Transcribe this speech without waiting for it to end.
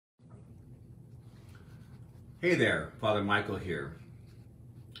Hey there, Father Michael here.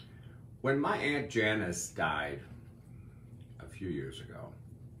 When my Aunt Janice died a few years ago,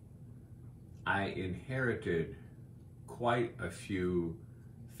 I inherited quite a few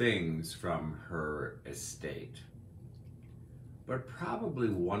things from her estate. But probably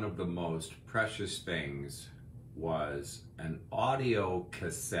one of the most precious things was an audio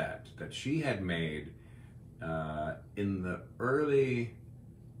cassette that she had made in the early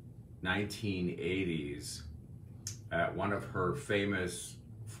 1980s at one of her famous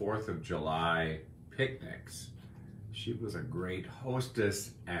 4th of July picnics. She was a great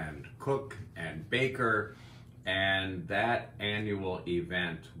hostess and cook and baker, and that annual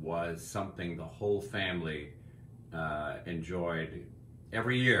event was something the whole family enjoyed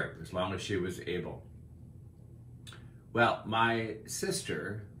every year, as long as she was able. Well, my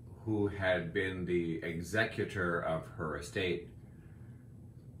sister, who had been the executor of her estate,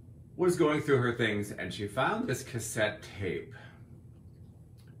 was going through her things, and she found this cassette tape,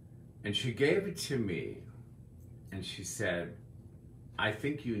 and she gave it to me, and she said, "I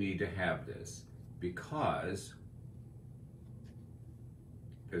think you need to have this because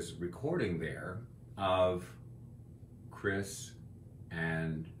there's a recording there of Chris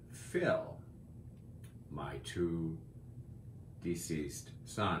and Phil, my two deceased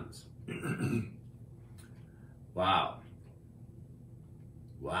sons." Wow.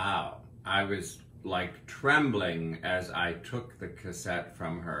 Wow. I was like trembling as I took the cassette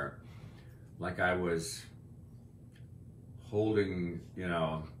from her, like I was holding,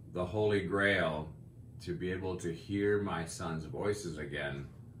 the Holy Grail. To be able to hear my sons' voices again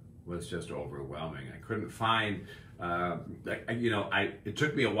was just overwhelming. I couldn't find, it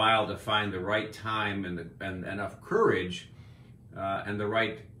took me a while to find the right time and enough courage and the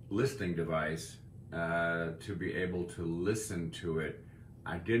right listening device to be able to listen to it.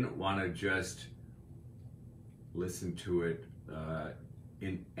 I didn't want to just listen to it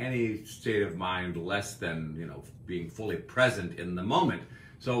in any state of mind less than, being fully present in the moment.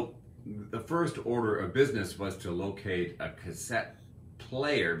 So the first order of business was to locate a cassette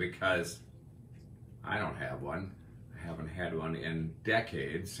player, because I don't have one. I haven't had one in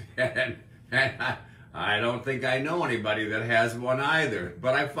decades, and I don't think I know anybody that has one either.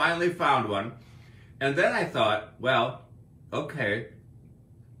 But I finally found one, and then I thought, well, okay,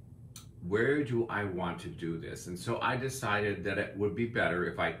 where do I want to do this? And so I decided that it would be better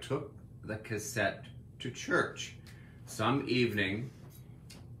if I took the cassette to church some evening,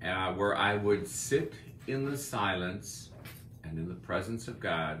 where I would sit in the silence and in the presence of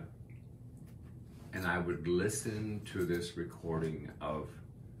God, and I would listen to this recording of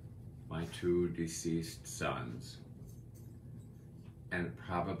my two deceased sons, and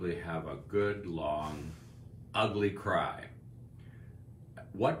probably have a good, long, ugly cry.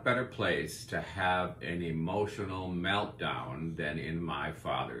 What better place to have an emotional meltdown than in my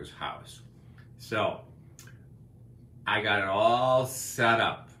father's house? So I got it all set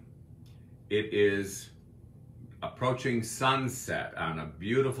up. It is approaching sunset on a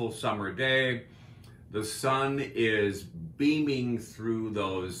beautiful summer day. The sun is beaming through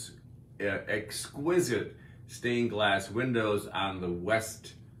those exquisite stained glass windows on the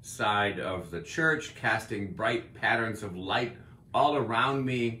west side of the church, casting bright patterns of light all around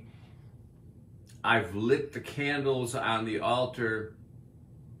me. I've lit the candles on the altar.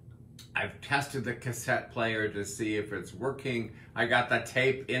 I've tested the cassette player to see if it's working. I got the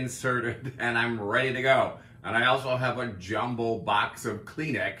tape inserted and I'm ready to go. And I also have a jumbo box of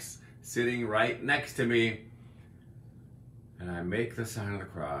Kleenex sitting right next to me. And I make the sign of the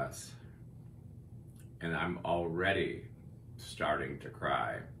cross, and I'm already starting to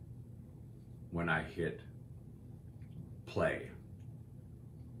cry when I hit play.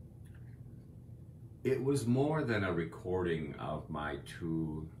 It was more than a recording of my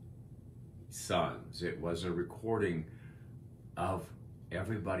two sons. It was a recording of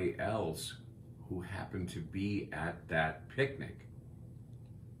everybody else who happened to be at that picnic,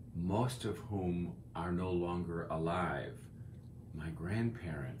 most of whom are no longer alive. My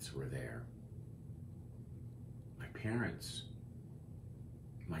grandparents were there. My parents,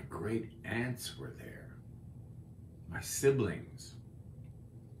 my great aunts were there. My siblings.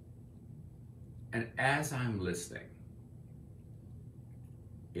 And as I'm listening,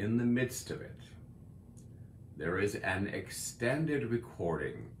 in the midst of it, there is an extended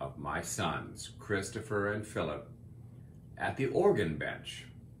recording of my sons, Christopher and Philip, at the organ bench.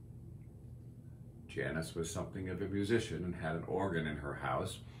 Janice was something of a musician and had an organ in her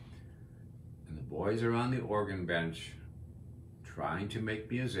house. And the boys are on the organ bench trying to make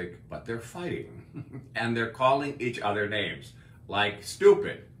music, but they're fighting. And they're calling each other names, like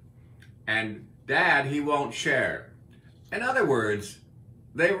stupid and Dad, he won't share. In other words,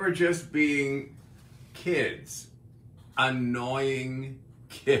 they were just being kids, annoying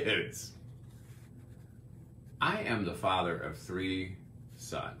kids. I am the father of 3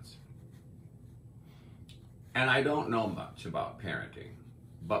 sons. And I don't know much about parenting.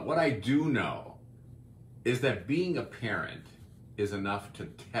 But what I do know is that being a parent is enough to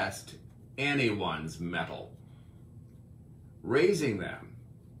test anyone's mettle. Raising them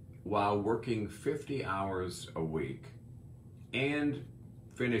while working 50 hours a week and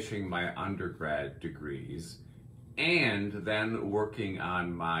finishing my undergrad degrees and then working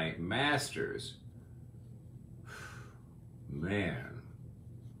on my master's, man,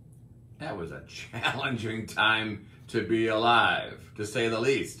 that was a challenging time to be alive, to say the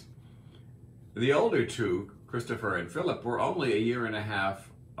least. The older 2, Christopher and Philip, were only a year and a half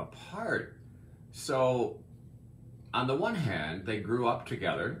apart. So, on the one hand, they grew up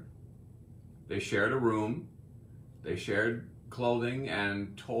together. They shared a room. They shared clothing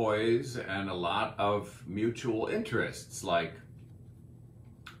and toys and a lot of mutual interests, like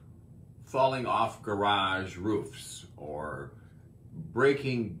falling off garage roofs or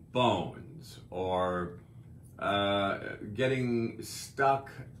breaking bones or getting stuck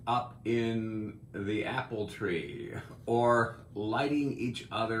up in the apple tree or lighting each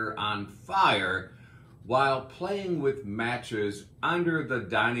other on fire while playing with matches under the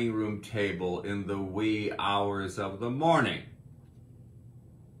dining room table in the wee hours of the morning.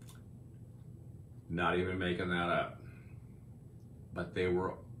 Not even making that up. But they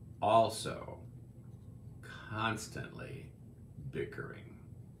were also constantly bickering.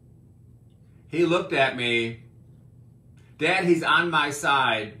 He looked at me. Dad, he's on my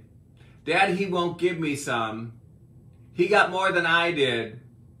side. Dad, he won't give me some. He got more than I did.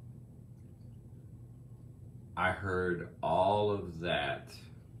 I heard all of that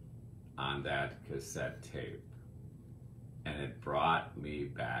on that cassette tape, and it brought me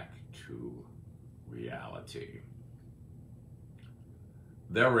back to reality.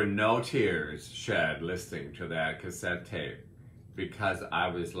 There were no tears shed listening to that cassette tape because I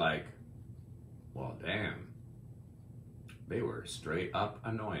was like, well, damn, they were straight up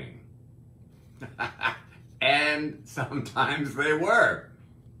annoying. And sometimes they were.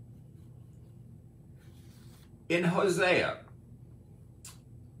 In Hosea,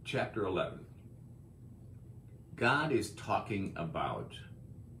 chapter 11, God is talking about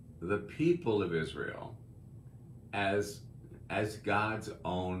the people of Israel as God's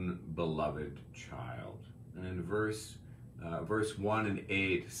own beloved child. And in verse 1 and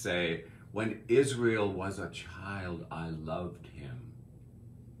 8 say, when Israel was a child, I loved him.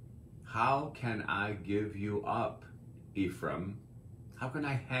 How can I give you up, Ephraim? How can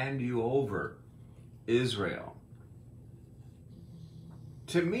I hand you over, Israel?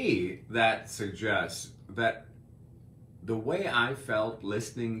 To me, that suggests that the way I felt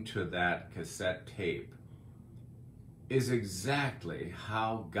listening to that cassette tape is exactly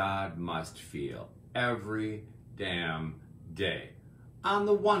how God must feel every damn day. On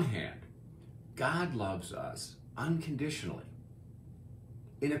the one hand, God loves us unconditionally,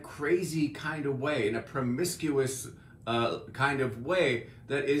 in a crazy kind of way, in a promiscuous kind of way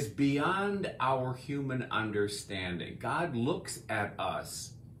that is beyond our human understanding. God looks at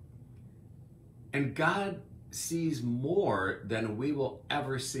us, and God sees more than we will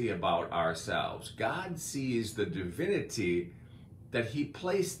ever see about ourselves. God sees the divinity that he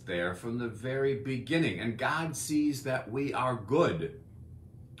placed there from the very beginning, and God sees that we are good,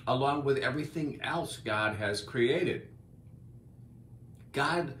 along with everything else God has created.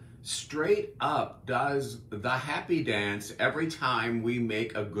 God straight up does the happy dance every time we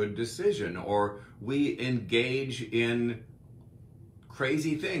make a good decision or we engage in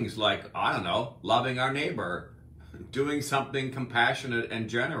crazy things like, I don't know, loving our neighbor, doing something compassionate and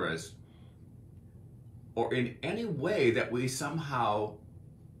generous, or in any way that we somehow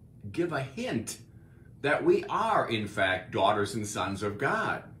give a hint that we are, in fact, daughters and sons of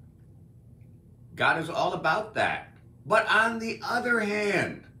God. God is all about that. But on the other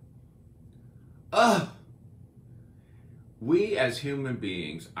hand, we as human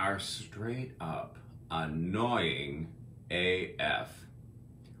beings are straight up annoying AF.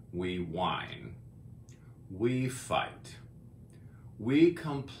 We whine. We fight. We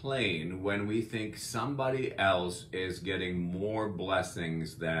complain when we think somebody else is getting more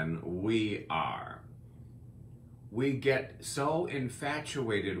blessings than we are. We get so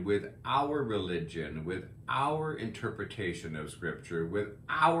infatuated with our religion, with our interpretation of Scripture, with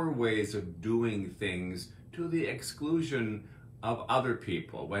our ways of doing things to the exclusion of other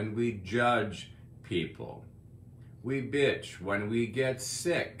people, when we judge people, We bitch when we get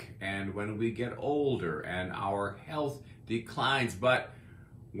sick and when we get older and our health declines, but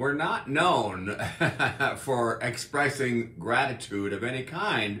we're not known for expressing gratitude of any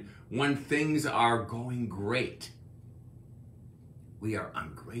kind when things are going great. We are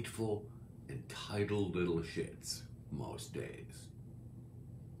ungrateful, entitled little shits most days.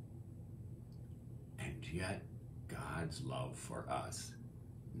 And yet, God's love for us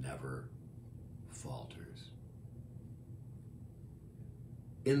never falters.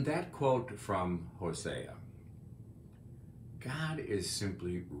 In that quote from Hosea, God is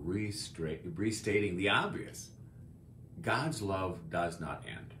simply restating the obvious. God's love does not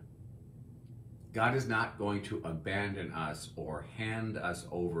end. God is not going to abandon us or hand us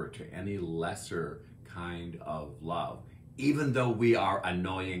over to any lesser kind of love, even though we are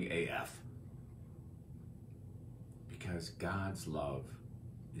annoying AF. Because God's love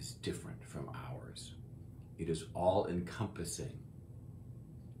is different from ours. It is all-encompassing.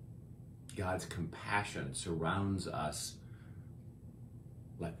 God's compassion surrounds us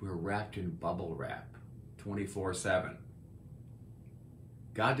like we're wrapped in bubble wrap 24/7.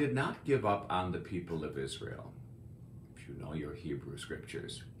 God did not give up on the people of Israel. If you know your Hebrew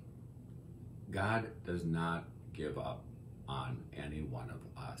scriptures, God does not give up on any one of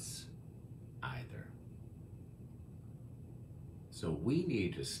us either. So we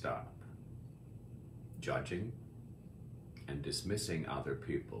need to stop judging and dismissing other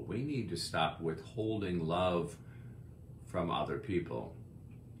people. We need to stop withholding love from other people.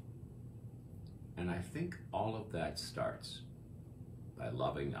 And I think all of that starts by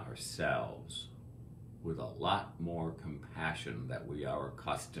loving ourselves with a lot more compassion that we are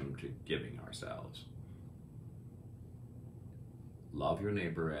accustomed to giving ourselves. Love your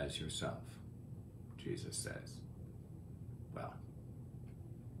neighbor as yourself, Jesus says. Well,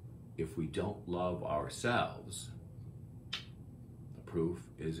 if we don't love ourselves, the proof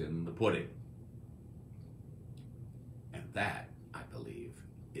is in the pudding. And that, I believe,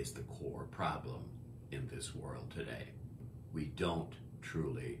 is the core problem in this world today. We don't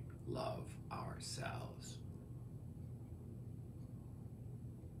truly love ourselves.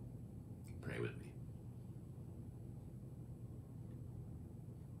 Pray with me.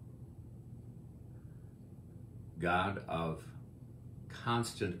 God of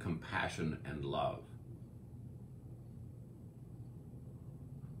constant compassion and love,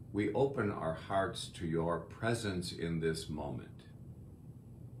 we open our hearts to your presence in this moment,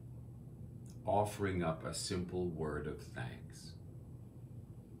 offering up a simple word of thanks.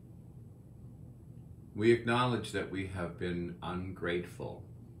 We acknowledge that we have been ungrateful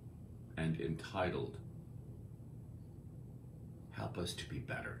and entitled. Help us to be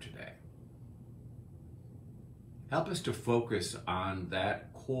better today. Help us to focus on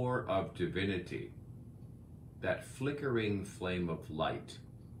that core of divinity, that flickering flame of light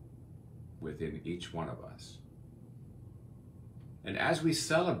within each one of us. And as we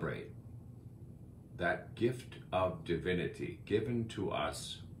celebrate that gift of divinity given to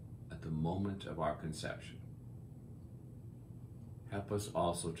us at the moment of our conception, help us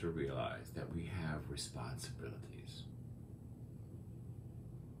also to realize that we have responsibilities,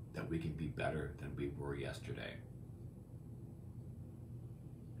 that we can be better than we were yesterday,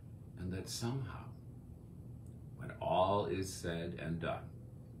 and that somehow, when all is said and done,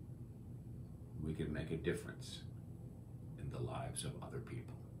 we can make a difference in the lives of other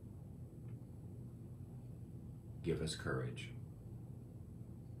people. Give us courage.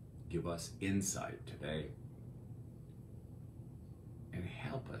 Give us insight today. And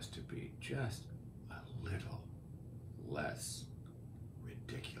help us to be just a little less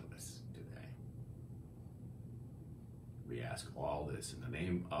ridiculous today. We ask all this in the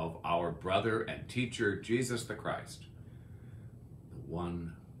name of our brother and teacher, Jesus the Christ, the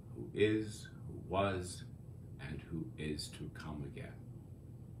one who is, who was, and who is to come again.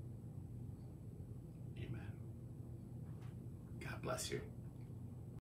 Amen. God bless you.